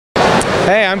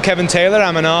Hey, I'm Kevin Taylor.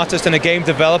 I'm an artist and a game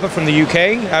developer from the UK.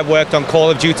 I've worked on Call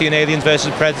of Duty and Aliens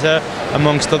vs Predator,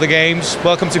 amongst other games.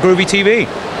 Welcome to Groovey.TV.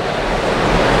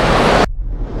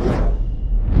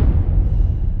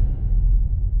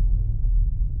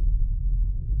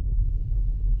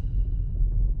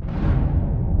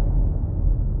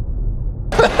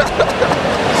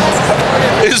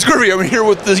 It's Groovy. I'm here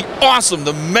with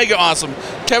the mega awesome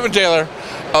Kevin Taylor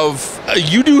of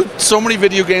you do so many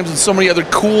video games and so many other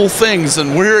cool things,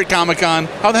 and we're here at Comic-Con.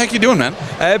 How the heck you doing, man?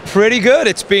 Pretty good.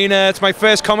 It's been it's my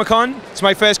first Comic-Con. It's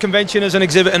my first convention as an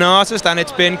exhibit and artist, and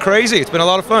it's been crazy. It's been a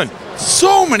lot of fun.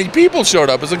 So many people showed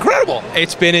up. It's incredible.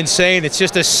 It's been insane. It's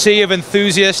just a sea of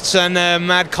enthusiasts and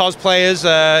mad cosplayers.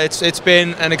 It's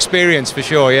been an experience for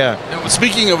sure. Yeah. Now,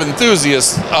 speaking of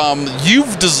enthusiasts,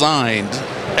 you've designed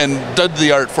and did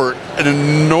the art for an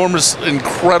enormous,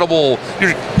 incredible.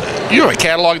 You have a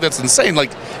catalog that's insane.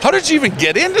 Like, how did you even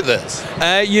get into this?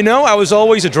 You know, I was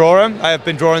always a drawer. I have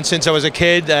been drawing since I was a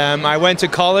kid. I went to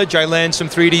college. I learned some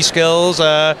 3D skills,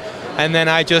 and then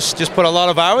I just put a lot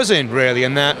of hours in, really.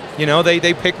 And that, you know,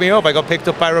 they picked me up. I got picked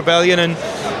up by Rebellion,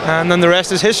 and then the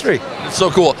rest is history. It's so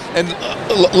cool. And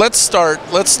let's start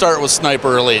with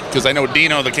Sniper Elite, because I know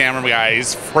Dino, the camera guy,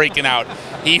 he's freaking out.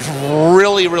 He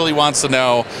really wants to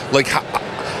know, like,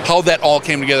 how that all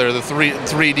came together, the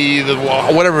 3D, the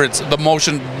whatever it's, the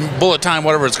motion, bullet time,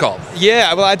 whatever it's called.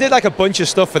 Yeah, well, I did like a bunch of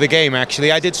stuff for the game,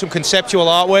 actually. I did some conceptual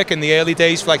artwork in the early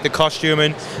days for like the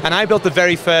costuming, and I built the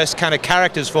very first kind of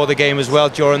characters for the game as well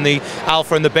during the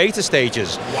alpha and the beta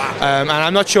stages. Wow. And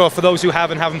I'm not sure, for those who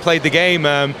haven't played the game,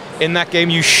 in that game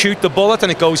you shoot the bullet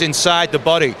and it goes inside the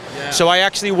body. Yeah. So I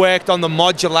actually worked on the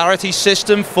modularity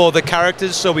system for the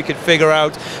characters so we could figure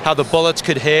out how the bullets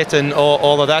could hit and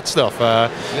all of that stuff.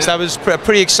 So that was a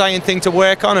pretty exciting thing to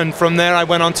work on, and from there I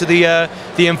went on to the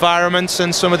environments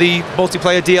and some of the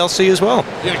multiplayer DLC as well.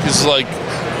 Yeah, because like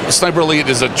Sniper Elite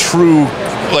is a true,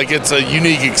 like, it's a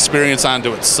unique experience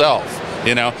unto itself.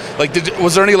 You know, like,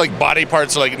 was there any like body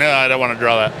parts like, no, I don't want to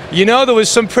draw that? You know, there was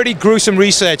some pretty gruesome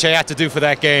research I had to do for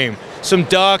that game. Some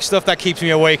dark stuff that keeps me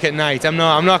awake at night. I'm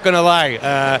not gonna lie.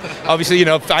 Obviously, you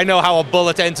know, I know how a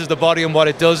bullet enters the body and what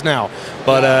it does now.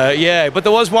 But yeah, but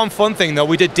there was one fun thing though.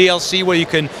 We did DLC where you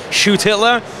can shoot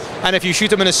Hitler, and if you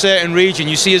shoot him in a certain region,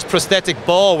 you see his prosthetic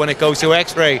ball when it goes to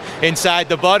X-ray inside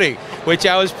the body, which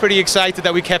I was pretty excited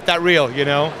that we kept that real. You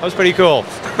know, that was pretty cool.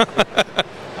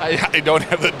 I don't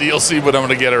have the DLC, but I'm going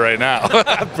to get it right now.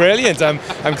 Brilliant. I'm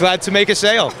glad to make a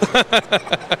sale.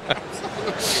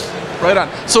 Right on.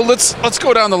 So let's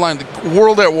go down the line.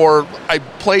 World at War, I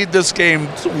played this game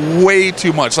way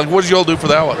too much. Like, what did you all do for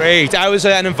that one? Great. I was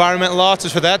an environmental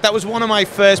artist for that. That was one of my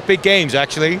first big games,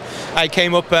 actually. I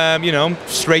came up, you know,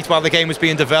 straight while the game was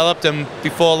being developed, and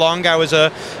before long I was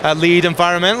a lead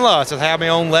environmental artist. I had my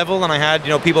own level, and I had, you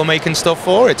know, people making stuff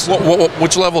for it.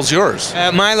 Which level's yours?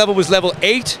 My level was level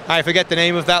 8. I forget the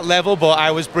name of that level, but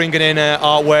I was bringing in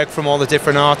artwork from all the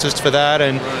different artists for that,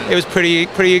 and it was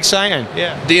pretty exciting.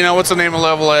 Yeah. Dino, what's the name of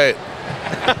level 8?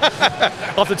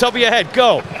 Off the top of your head,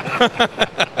 go.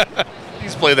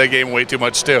 He's played that game way too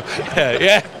much too.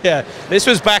 Yeah. This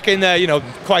was back in you know,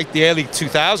 quite the early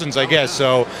 2000s, I guess.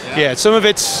 So yeah, some of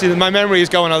it's, my memory is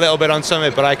going a little bit on some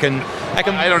of it, but I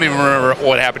don't even remember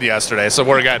what happened yesterday, so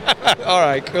we're good. All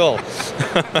right, cool.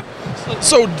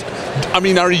 So, I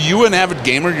mean, are you an avid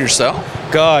gamer yourself?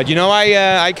 God, you know,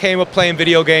 I came up playing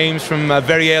video games from a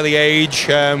very early age.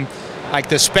 Like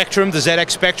the Spectrum, the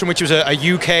ZX Spectrum, which was a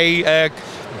UK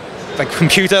like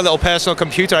computer, little personal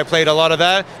computer. I played a lot of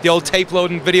that. The old tape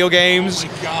loading video games. Oh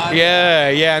my God.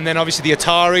 Yeah, and then obviously the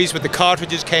Ataris with the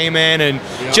cartridges came in, and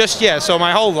so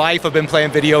my whole life I've been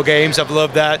playing video games. I've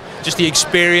loved that. Just the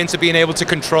experience of being able to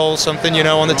control something, you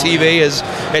know, on the TV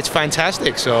it's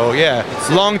fantastic. So yeah,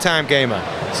 long time gamer.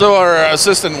 So our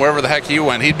assistant, wherever the heck he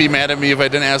went, he'd be mad at me if I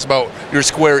didn't ask about your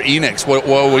Square Enix. What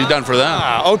have we done for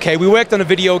them? Okay, we worked on a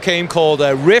video game called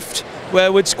Rift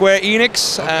with Square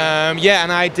Enix. Yeah,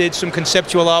 and I did some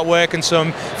conceptual artwork and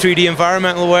some 3D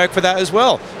environmental work for that as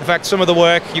well. In fact, some of the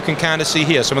work you can kind of see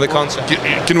here, some of the concepts.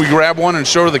 Can we grab one and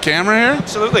show the camera here?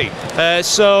 Absolutely.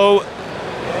 So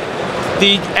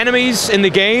the enemies in the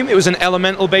game, it was an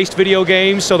elemental-based video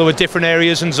game, so there were different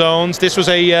areas and zones. This was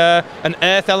an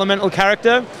Earth elemental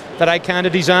character that I kind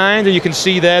of designed, and you can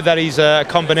see there that he's a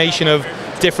combination of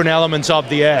different elements of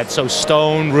the Earth, so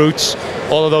stone, roots,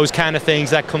 all of those kind of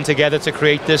things that come together to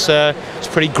create this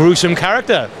pretty gruesome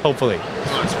character, hopefully.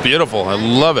 Oh, it's beautiful. I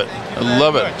love it. I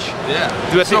love it.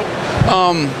 Yeah. So,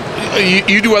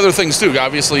 you do other things too.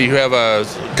 Obviously, you have a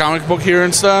comic book here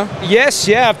and stuff. Yes,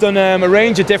 yeah. I've done a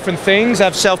range of different things.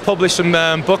 I've self-published some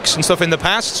books and stuff in the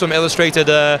past, some illustrated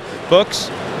books.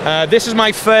 This is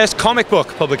my first comic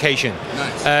book publication.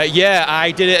 Nice. Yeah,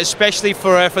 I did it especially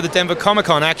for the Denver Comic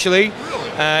Con, actually.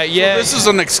 Yeah. So this is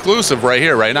an exclusive right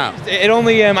here, right now. It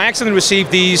only I accidentally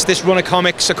received this run of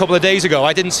comics a couple of days ago.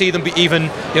 I didn't see them even.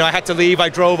 I had to leave. I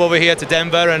drove over here to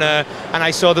Denver and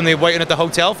I saw them. They were waiting at the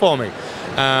hotel for me.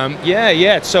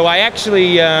 Yeah. So I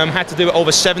actually had to do it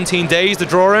over 17 days. The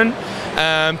drawing,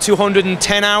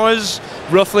 210 hours,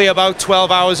 roughly about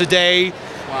 12 hours a day.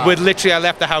 Wow. With literally, I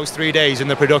left the house 3 days in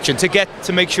the production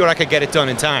to make sure I could get it done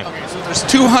in time. Okay, so there's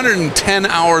 210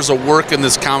 hours of work in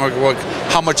this comic book.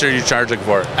 How much are you charging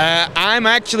for it? I'm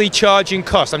actually charging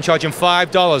cost. I'm charging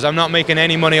 $5. I'm not making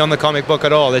any money on the comic book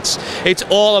at all. It's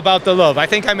all about the love. I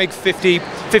think I make 50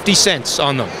 cents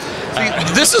on them.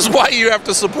 See, this is why you have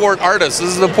to support artists. This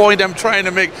is the point I'm trying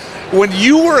to make. When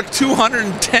you work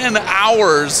 210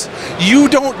 hours, you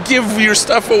don't give your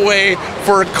stuff away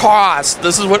for a cost.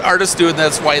 This is what artists do, and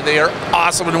that's why they are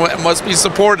awesome and must be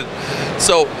supported.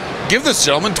 So give this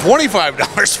gentleman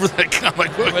 $25 for that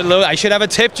comic book. Well, look, I should have a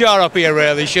tip jar up here,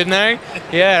 really, shouldn't I?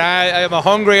 Yeah, I'm a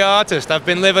hungry artist. I've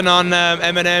been living on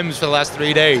M&Ms for the last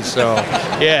 3 days, so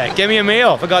yeah, give me a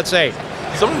meal, for God's sake.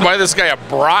 Someone buy this guy a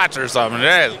brat or something.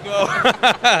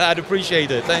 I'd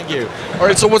appreciate it. Thank you. All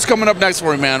right, so what's coming up next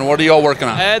for you, man? What are you all working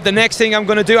on? The next thing I'm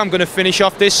going to do, I'm going to finish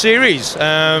off this series. So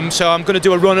I'm going to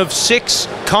do a run of 6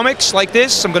 comics like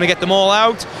this. I'm going to get them all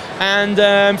out.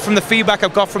 And from the feedback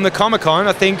I've got from the Comic-Con,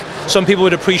 I think some people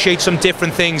would appreciate some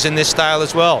different things in this style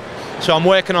as well. So I'm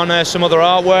working on some other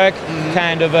artwork,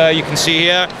 kind of, you can see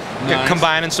here, nice.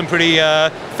 Combining some pretty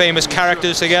famous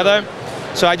characters together.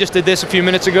 So I just did this a few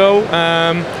minutes ago,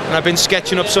 and I've been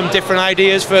sketching up some different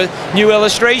ideas for new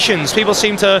illustrations. People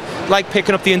seem to like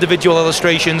picking up the individual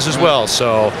illustrations as well,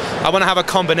 so I want to have a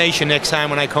combination next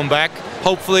time when I come back.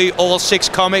 Hopefully all 6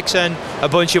 comics and a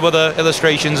bunch of other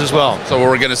illustrations as well. So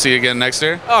we're going to see you again next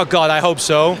year? Oh God, I hope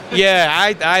so.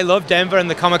 Yeah, I love Denver, and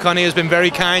the Comic-Con here has been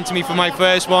very kind to me for my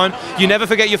first one. You never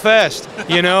forget your first,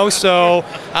 so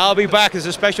I'll be back. There's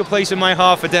a special place in my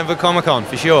heart for Denver Comic-Con,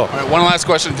 for sure. All right, one last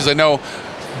question, because I know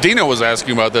Dino was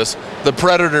asking about this. The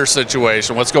Predator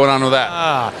situation, what's going on with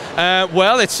that?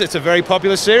 Well, it's a very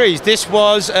popular series. This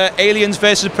was Aliens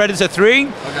vs. Predator 3.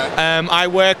 Okay. I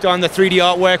worked on the 3D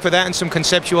artwork for that and some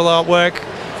conceptual artwork.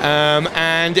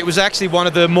 And it was actually one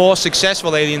of the more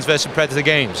successful Aliens vs. Predator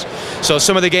games. So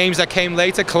some of the games that came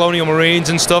later, Colonial Marines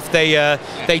and stuff,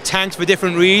 they tanked for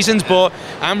different reasons, but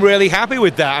I'm really happy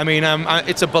with that. I mean,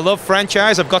 it's a beloved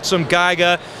franchise. I've got some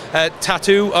Geiger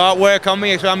tattoo artwork on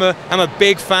me. So I'm a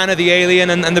big fan of the Alien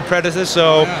and the Predator,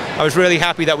 so yeah. I was really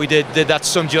happy that we did that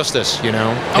some justice, Okay,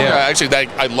 Yeah. actually,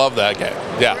 I love that game.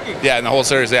 Yeah, in the whole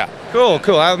series, yeah. Cool.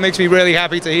 That makes me really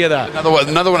happy to hear that.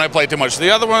 Another one I played too much.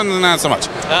 The other one, not so much.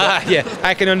 Yeah,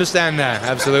 I can understand that.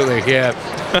 Absolutely, yeah.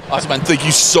 Awesome, man. Thank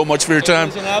you so much for your time.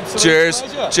 It was an absolute Cheers.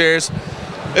 pleasure. Cheers.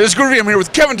 It is Groovy. I'm here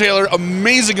with Kevin Taylor.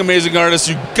 Amazing artist.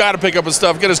 You got to pick up his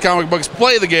stuff, get his comic books,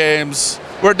 play the games.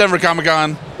 We're at Denver Comic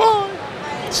Con.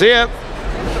 Bye. See ya.